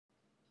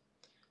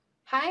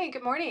Hi,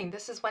 good morning.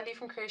 This is Wendy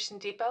from Creation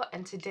Depot,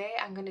 and today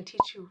I'm going to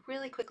teach you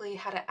really quickly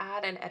how to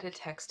add and edit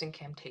text in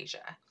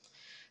Camtasia.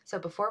 So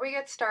before we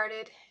get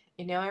started,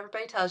 you know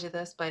everybody tells you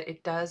this, but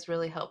it does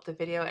really help the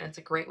video, and it's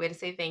a great way to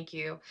say thank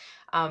you.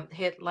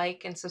 Hit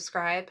like and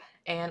subscribe,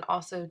 and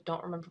also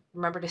don't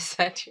remember to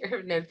set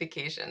your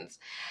notifications.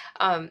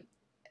 Um,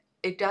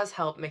 it does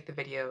help make the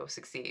video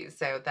succeed,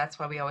 so that's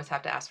why we always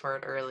have to ask for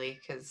it early,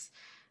 because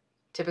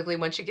typically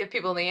once you give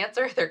people the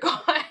answer, they're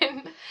gone.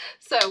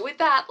 So with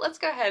that, let's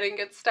go ahead and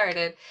get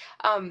started.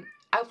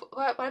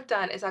 What I've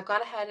done is I've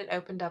gone ahead and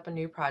opened up a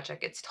new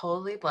project. It's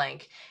totally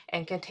blank,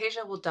 and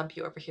Camtasia will dump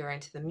you over here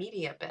into the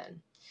media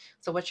bin.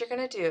 So what you're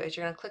going to do is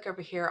you're going to click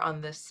over here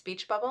on this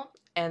speech bubble,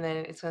 and then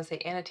it's going to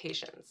say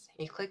Annotations.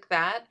 You click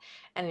that,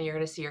 and then you're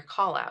going to see your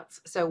callouts.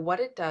 So what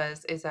it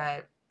does is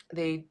that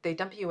they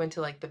dump you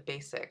into like the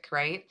basic,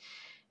 right?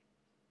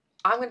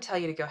 I'm going to tell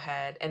you to go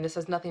ahead, and this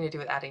has nothing to do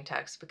with adding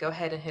text, but go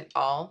ahead and hit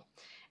all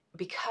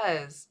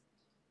because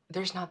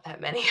there's not that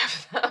many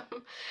of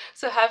them.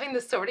 So having the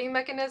sorting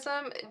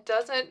mechanism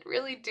doesn't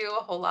really do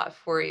a whole lot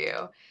for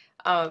you.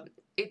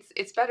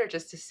 It's better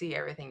just to see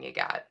everything you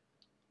got,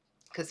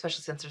 because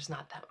especially since there's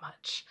not that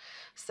much.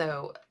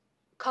 So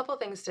a couple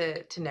things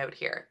to note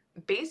here.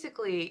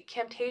 Basically,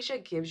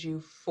 Camtasia gives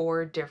you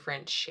 4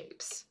 different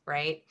shapes,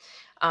 right?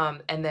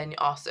 And then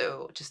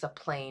also just a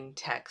plain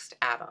text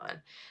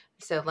add-on.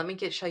 So let me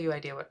show you an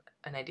idea what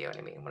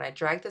I mean. When I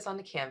drag this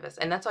onto canvas,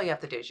 and that's all you have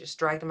to do is just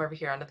drag them over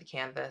here onto the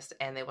canvas,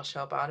 and they will show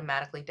up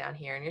automatically down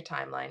here in your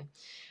timeline.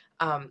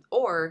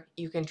 Or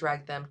you can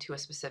drag them to a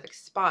specific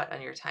spot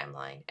on your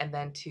timeline, and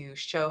then to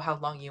show how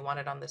long you want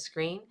it on the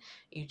screen,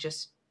 you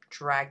just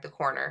drag the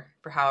corner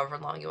for however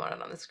long you want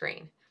it on the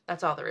screen.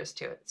 That's all there is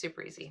to it.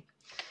 Super easy.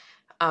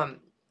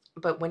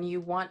 But when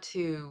you want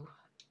to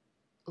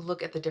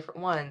look at the different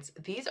ones,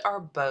 these are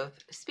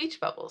both speech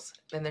bubbles,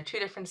 and they're 2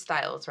 different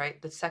styles,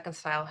 right? The second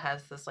style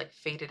has this like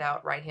faded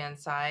out right hand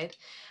side.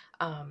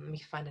 Let me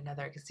find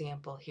another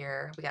example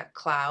here. We got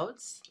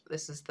clouds.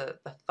 This is the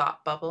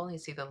thought bubble. You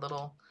see the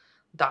little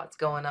dots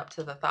going up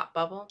to the thought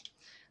bubble.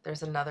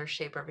 There's another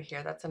shape over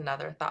here. That's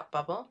another thought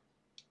bubble.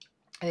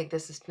 I think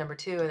this is number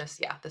 2, and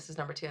this is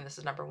number 2, and this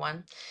is number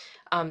 1.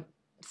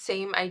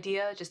 Same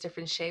idea, just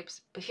different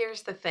shapes. But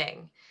here's the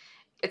thing.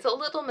 It's a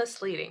little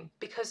misleading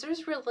because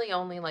there's really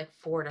only like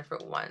 4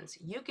 different ones.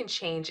 You can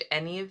change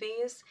any of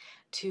these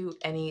to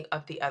any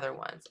of the other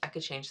ones. I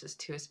could change this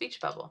to a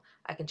speech bubble.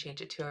 I can change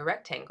it to a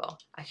rectangle.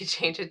 I could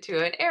change it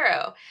to an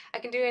arrow. I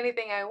can do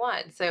anything I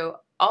want. So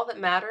all that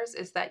matters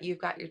is that you've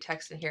got your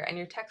text in here, and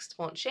your text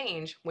won't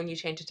change when you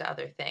change it to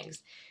other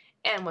things.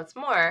 And what's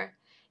more,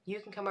 you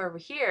can come over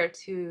here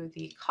to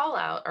the call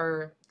out,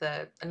 or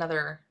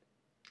another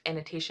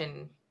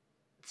annotation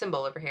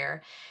symbol over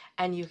here,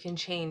 and you can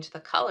change the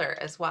color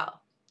as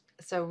well.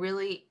 So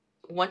really,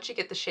 once you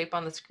get the shape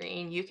on the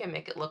screen, you can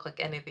make it look like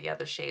any of the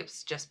other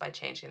shapes just by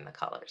changing the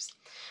colors.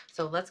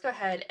 So let's go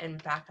ahead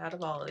and back out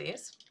of all of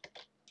these.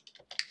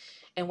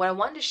 And what I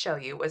wanted to show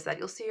you was that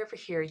you'll see over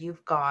here,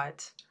 you've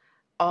got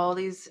all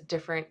these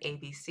different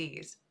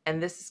ABCs.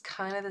 And this is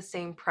kind of the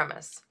same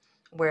premise,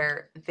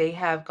 where they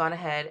have gone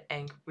ahead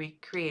and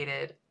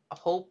recreated a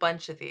whole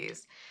bunch of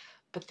these,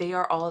 but they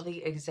are all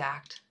the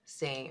exact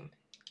same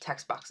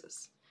text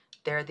boxes.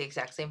 They're the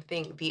exact same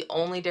thing. The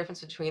only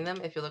difference between them,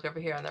 if you look over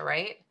here on the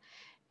right,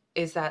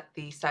 is that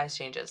the size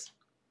changes.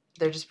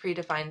 They're just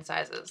predefined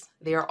sizes.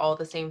 They are all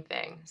the same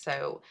thing.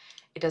 So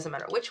it doesn't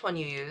matter which one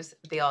you use,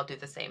 they all do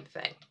the same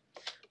thing.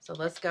 So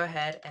let's go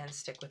ahead and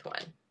stick with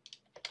one.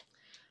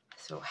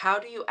 So how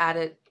do you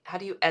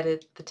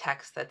edit the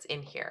text that's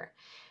in here?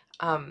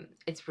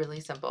 It's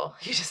really simple.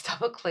 You just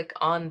double click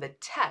on the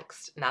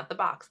text, not the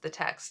box, the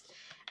text,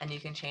 and you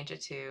can change it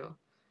to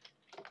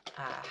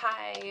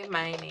hi,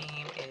 my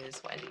name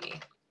is Wendy.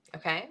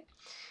 Okay,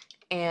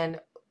 and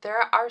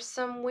there are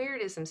some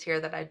weirdisms here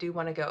that I do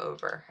want to go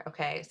over.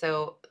 Okay,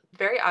 so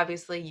very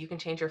obviously you can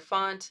change your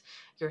font,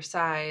 your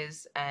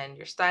size, and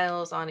your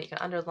styles on it. You can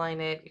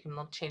underline it. You can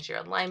change your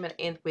alignment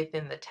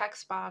within the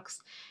text box,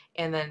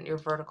 and then your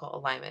vertical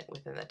alignment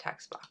within the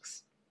text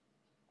box.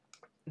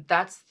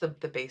 That's the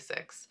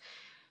basics.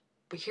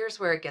 But here's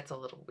where it gets a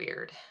little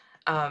weird.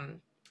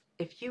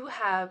 If you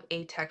have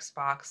a text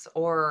box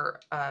or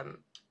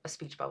a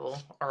speech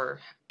bubble or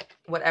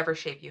whatever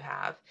shape you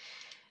have,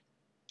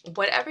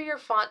 whatever your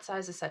font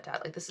size is set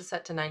at, like this is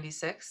set to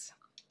 96,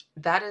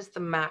 that is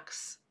the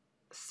max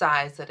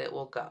size that it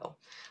will go.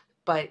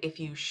 But if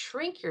you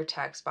shrink your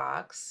text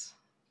box,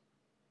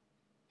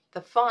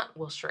 the font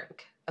will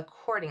shrink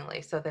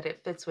accordingly so that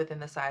it fits within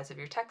the size of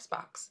your text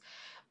box.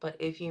 But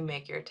if you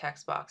make your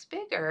text box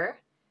bigger,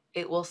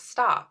 it will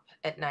stop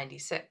at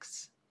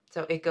 96.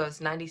 So it goes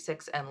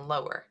 96 and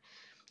lower.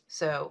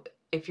 So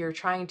if you're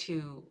trying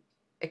to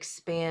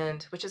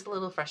expand, which is a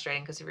little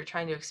frustrating because if you're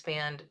trying to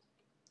expand,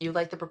 you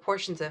like the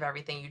proportions of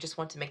everything, you just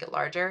want to make it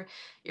larger,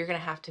 you're going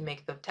to have to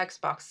make the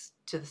text box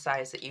to the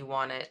size that you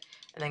want it,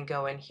 and then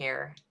go in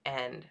here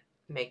and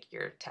make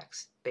your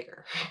text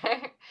bigger.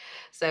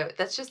 So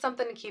that's just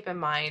something to keep in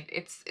mind.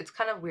 It's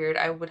kind of weird.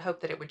 I would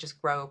hope that it would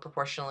just grow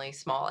proportionally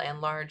small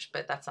and large,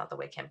 but that's not the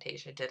way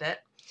Camtasia did it.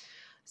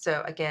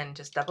 So again,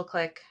 just double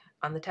click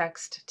on the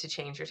text to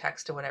change your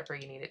text to whatever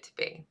you need it to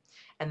be.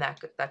 And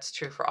that's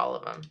true for all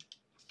of them.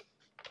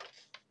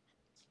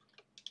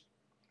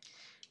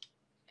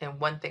 And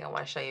one thing I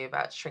want to show you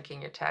about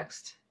shrinking your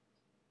text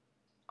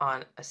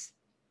on a,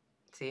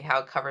 see how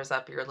it covers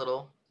up your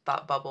little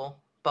thought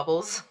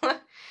bubbles.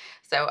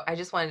 So I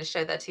just wanted to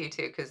show that to you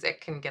too, because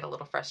it can get a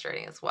little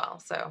frustrating as well.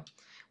 So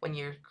when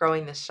you're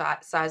growing the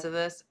size of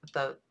this,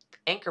 the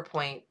anchor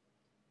point,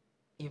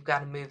 you've got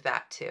to move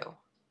that too.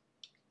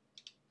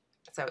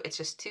 So it's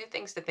just two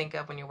things to think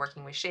of when you're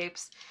working with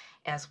shapes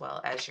as well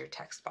as your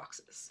text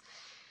boxes.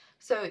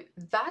 So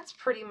that's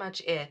pretty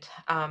much it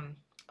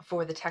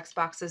for the text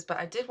boxes, but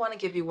I did want to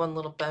give you one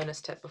little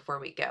bonus tip before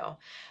we go.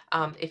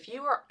 If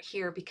you are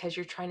here because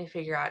you're trying to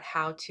figure out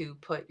how to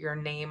put your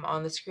name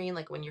on the screen,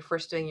 like when you're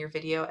first doing your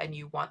video and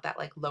you want that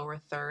like lower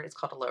third, it's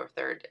called a lower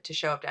third, to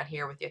show up down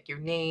here with like your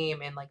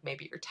name and like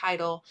maybe your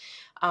title,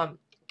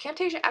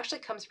 Camtasia actually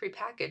comes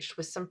prepackaged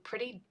with some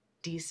pretty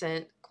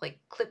decent like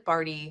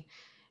clip-arty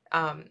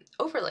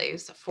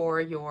overlays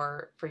for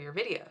your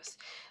videos.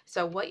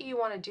 So what you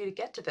want to do to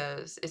get to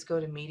those is go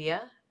to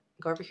Media,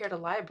 go over here to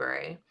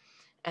Library,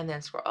 and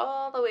then scroll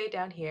all the way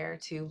down here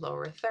to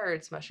Lower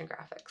Thirds Motion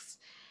Graphics.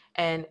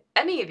 And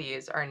any of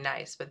these are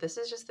nice, but this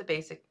is just the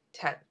basic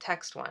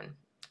text one.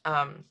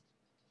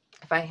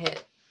 If I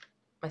hit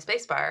my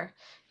spacebar,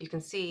 you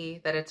can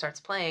see that it starts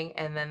playing,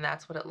 and then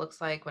that's what it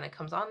looks like when it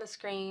comes on the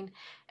screen,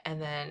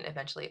 and then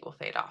eventually it will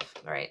fade off.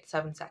 All right,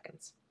 7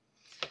 seconds.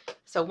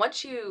 So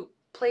once you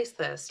place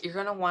this, you're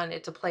going to want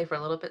it to play for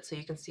a little bit so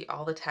you can see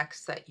all the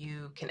text that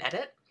you can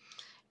edit.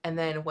 And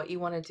then what you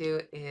want to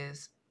do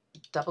is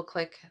double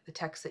click the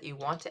text that you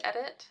want to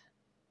edit,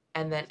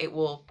 and then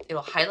it'll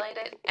highlight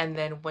it. And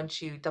then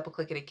once you double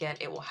click it again,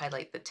 it will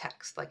highlight the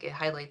text. Like it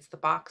highlights the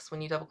box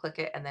when you double click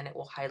it, and then it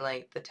will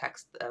highlight the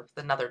text of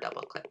another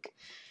double click.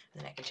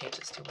 And then I can change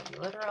this to Wendy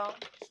Literal.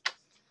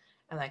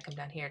 And then I come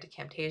down here to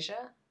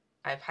Camtasia.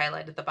 I've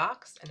highlighted the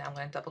box, and now I'm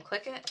going to double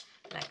click it,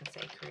 and I can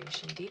say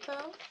Creation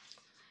Depot.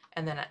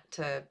 And then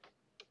to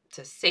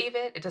save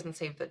it, it doesn't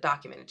save the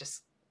document, it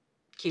just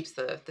keeps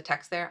the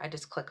text there. I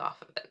just click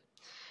off of it.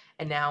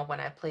 And now when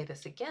I play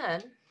this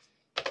again,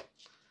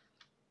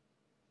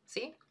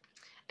 see?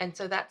 And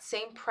so that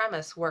same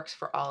premise works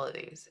for all of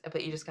these,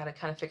 but you just got to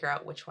kind of figure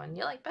out which one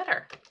you like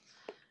better.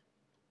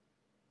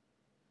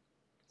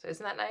 So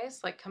isn't that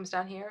nice? Like comes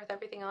down here with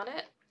everything on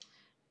it.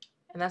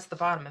 And that's the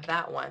bottom of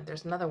that one.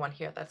 There's another one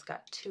here that's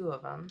got 2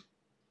 of them.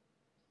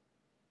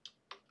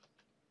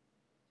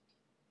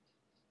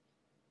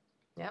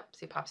 Yep,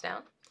 see, pops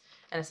down.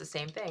 And it's the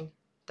same thing.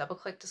 Double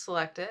click to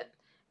select it,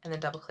 and then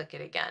double click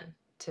it again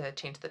to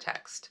change the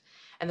text.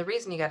 And the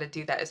reason you got to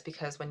do that is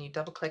because when you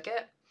double click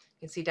it,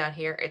 you can see down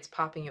here, it's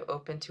popping you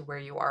open to where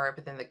you are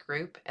within the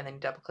group, and then you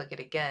double click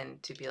it again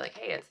to be like,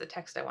 hey, it's the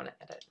text I want to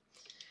edit.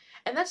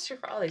 And that's true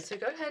for all these. So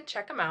go ahead,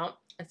 check them out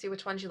and see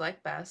which ones you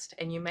like best.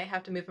 And you may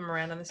have to move them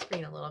around on the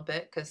screen a little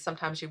bit because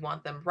sometimes you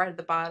want them right at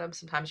the bottom.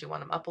 Sometimes you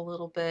want them up a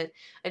little bit.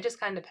 It just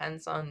kind of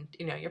depends on,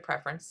 your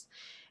preference.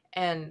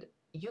 And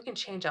you can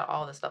change out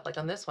all this stuff. Like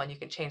on this one, you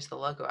can change the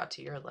logo out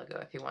to your logo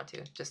if you want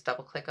to. Just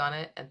double click on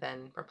it and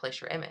then replace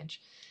your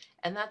image.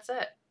 And that's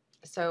it.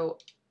 So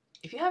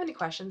if you have any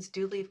questions,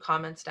 do leave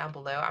comments down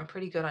below. I'm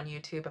pretty good on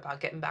YouTube about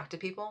getting back to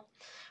people.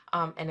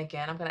 And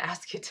again, I'm going to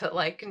ask you to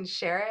like and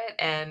share it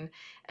and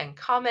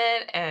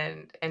comment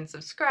and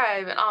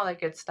subscribe and all that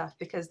good stuff,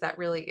 because that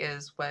really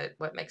is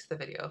what makes the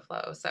video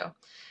flow. So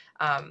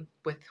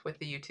with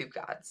the YouTube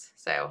gods.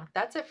 So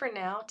that's it for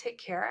now. Take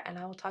care, and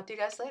I will talk to you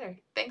guys later.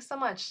 Thanks so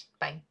much.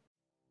 Bye.